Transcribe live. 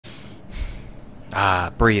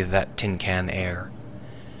Ah, breathe that tin can air.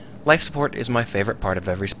 Life support is my favorite part of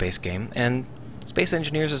every space game, and Space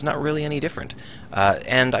Engineers is not really any different.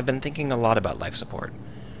 And I've been thinking a lot about life support.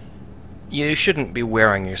 You shouldn't be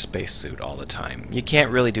wearing your spacesuit all the time. You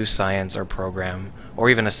can't really do science or program, or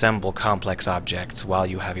even assemble complex objects while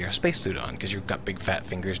you have your spacesuit on, because you've got big fat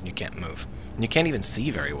fingers and you can't move. And you can't even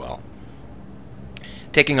see very well.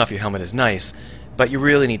 Taking off your helmet is nice, but you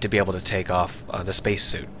really need to be able to take off the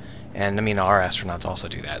spacesuit. And I mean, our astronauts also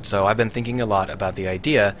do that. So I've been thinking a lot about the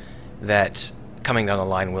idea that coming down the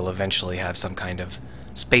line we'll eventually have some kind of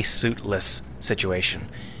spacesuitless situation.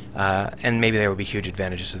 And maybe there will be huge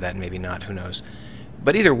advantages to that, and maybe not, who knows.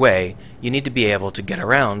 But either way, you need to be able to get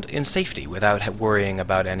around in safety without worrying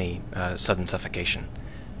about any sudden suffocation.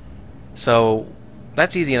 So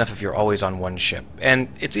that's easy enough if you're always on one ship. And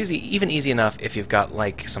it's even easy enough if you've got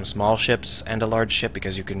like some small ships and a large ship,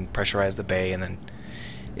 because you can pressurize the bay and then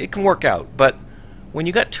it can work out. But when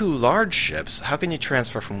you got two large ships, how can you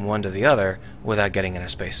transfer from one to the other without getting in a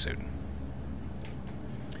spacesuit?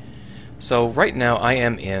 So right now I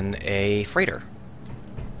am in a freighter.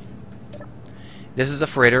 This is a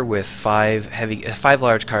freighter with five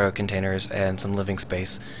large cargo containers and some living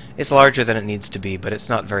space. It's larger than it needs to be, but it's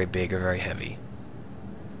not very big or very heavy.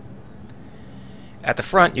 At the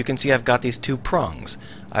front, you can see I've got these two prongs.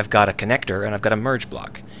 I've got a connector and I've got a merge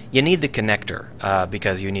block. You need the connector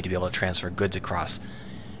because you need to be able to transfer goods across.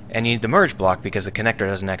 And you need the merge block because the connector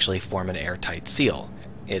doesn't actually form an airtight seal.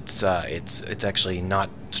 It's actually not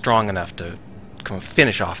strong enough to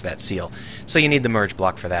finish off that seal. So you need the merge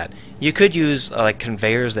block for that. You could use like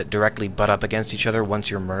conveyors that directly butt up against each other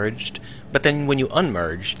once you're merged, but then when you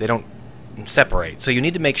unmerge, they don't separate. So you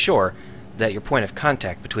need to make sure that your point of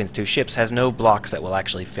contact between the two ships has no blocks that will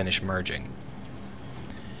actually finish merging.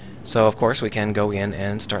 So of course we can go in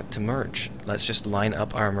and start to merge. Let's just line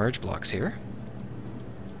up our merge blocks here.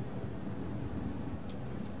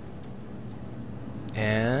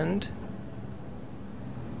 And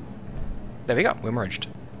there we go, we're merged.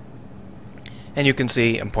 And you can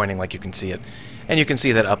see, I'm pointing like you can see it, and you can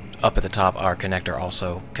see that up at the top our connector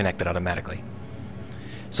also connected automatically.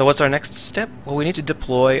 So what's our next step? Well, we need to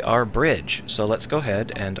deploy our bridge. So let's go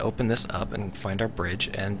ahead and open this up and find our bridge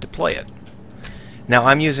and deploy it. Now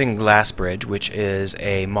I'm using Glass Bridge, which is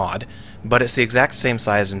a mod, but it's the exact same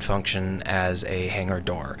size and function as a hangar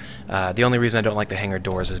door. The only reason I don't like the hangar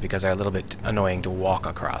doors is because they're a little bit annoying to walk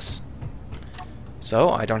across.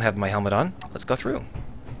 So I don't have my helmet on. Let's go through.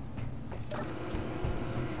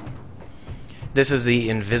 This is the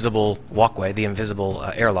invisible walkway, the invisible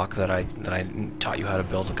airlock that I taught you how to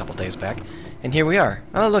build a couple days back. And here we are.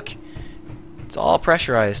 Oh, look. It's all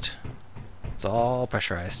pressurized. It's all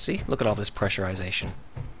pressurized. See? Look at all this pressurization.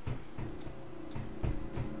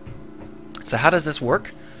 So how does this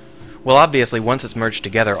work? Well, obviously, once it's merged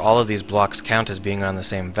together, all of these blocks count as being on the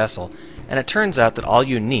same vessel. And it turns out that all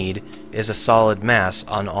you need is a solid mass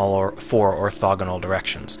on all four orthogonal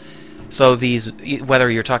directions. So these, whether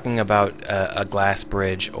you're talking about a glass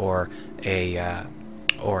bridge or a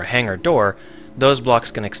hangar door, those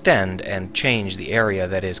blocks can extend and change the area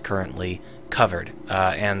that is currently covered,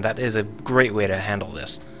 and that is a great way to handle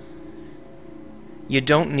this. You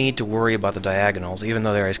don't need to worry about the diagonals, even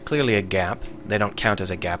though there is clearly a gap. They don't count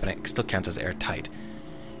as a gap, and it still counts as airtight.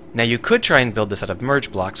 Now you could try and build this out of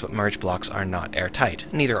merge blocks, but merge blocks are not airtight.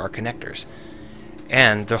 Neither are connectors.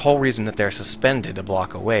 And the whole reason that they're suspended a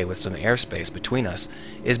block away with some airspace between us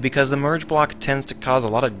is because the merge block tends to cause a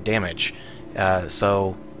lot of damage,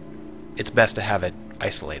 so it's best to have it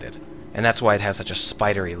isolated. And that's why it has such a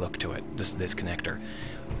spidery look to it, this connector.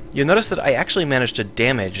 You'll notice that I actually managed to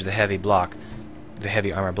damage the heavy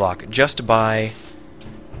armor block, just by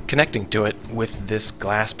connecting to it with this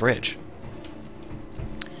glass bridge.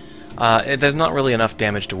 There's not really enough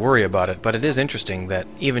damage to worry about it, but it is interesting that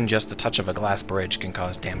even just the touch of a glass bridge can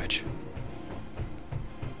cause damage.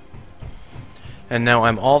 And now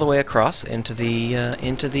I'm all the way across into the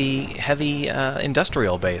heavy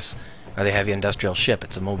industrial base, or the heavy industrial ship.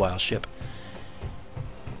 It's a mobile ship.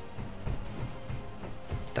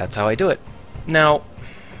 That's how I do it. Now,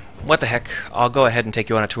 what the heck? I'll go ahead and take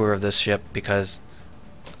you on a tour of this ship because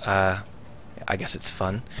I guess it's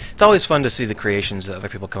fun. It's always fun to see the creations that other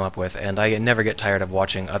people come up with, and I never get tired of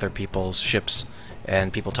watching other people's ships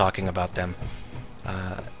and people talking about them.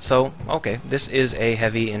 So, okay, this is a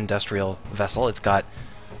heavy industrial vessel. It's got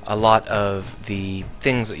a lot of the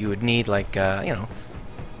things that you would need, like, you know,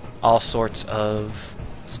 all sorts of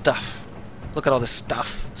stuff. Look at all this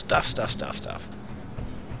stuff. Stuff.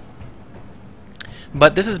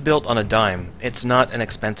 But this is built on a dime. It's not an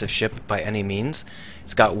expensive ship by any means.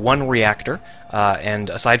 It's got one reactor, and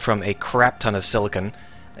aside from a crap ton of silicon,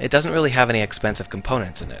 it doesn't really have any expensive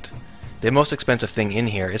components in it. The most expensive thing in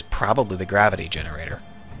here is probably the gravity generator,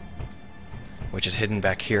 which is hidden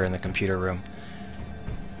back here in the computer room.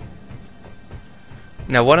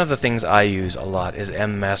 Now, one of the things I use a lot is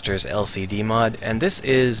M-Master's LCD mod, and this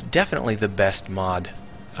is definitely the best mod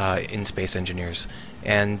in Space Engineers.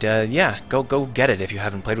 And yeah, go get it if you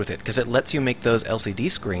haven't played with it, because it lets you make those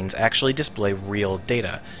LCD screens actually display real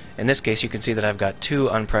data. In this case, you can see that I've got 2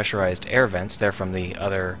 unpressurized air vents there from the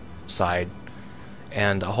other side,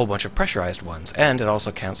 and a whole bunch of pressurized ones, and it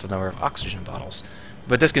also counts the number of oxygen bottles.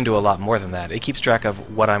 But this can do a lot more than that. It keeps track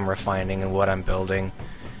of what I'm refining and what I'm building,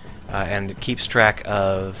 and it keeps track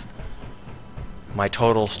of my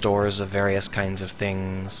total stores of various kinds of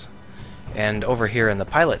things. And over here in the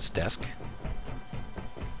pilot's desk,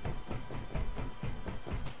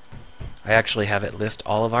 I actually have it list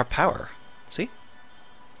all of our power. See?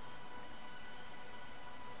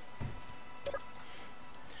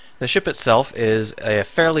 The ship itself is a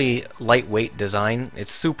fairly lightweight design.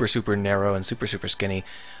 It's super narrow and super skinny,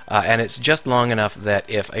 and it's just long enough that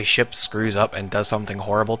if a ship screws up and does something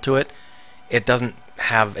horrible to it, it's going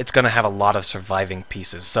to have a lot of surviving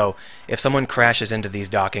pieces. So if someone crashes into these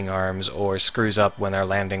docking arms, or screws up when they're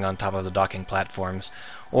landing on top of the docking platforms,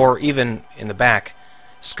 or even in the back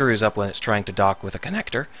screws up when it's trying to dock with a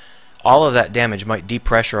connector, all of that damage might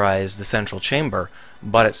depressurize the central chamber,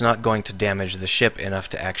 but it's not going to damage the ship enough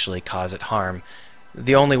to actually cause it harm.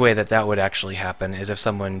 The only way that that would actually happen is if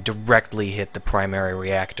someone directly hit the primary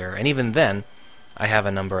reactor, and even then, I have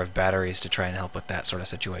a number of batteries to try and help with that sort of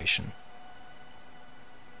situation.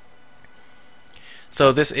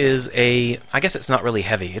 So this is I guess it's not really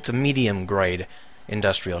heavy, it's a medium grade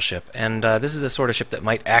industrial ship, and this is the sort of ship that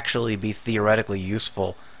might actually be theoretically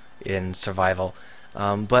useful in survival.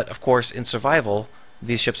 But of course, in survival,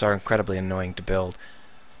 these ships are incredibly annoying to build.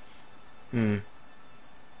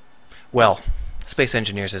 Well, Space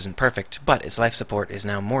Engineers isn't perfect, but its life support is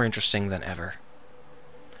now more interesting than ever.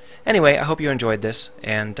 Anyway, I hope you enjoyed this,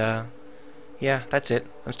 and yeah, that's it.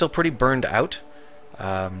 I'm still pretty burned out.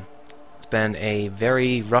 It's been a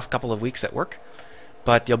very rough couple of weeks at work,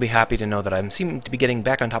 but you'll be happy to know that I'm seeming to be getting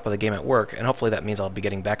back on top of the game at work, and hopefully that means I'll be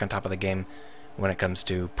getting back on top of the game when it comes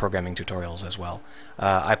to programming tutorials as well.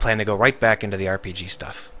 I plan to go right back into the RPG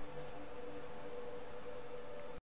stuff.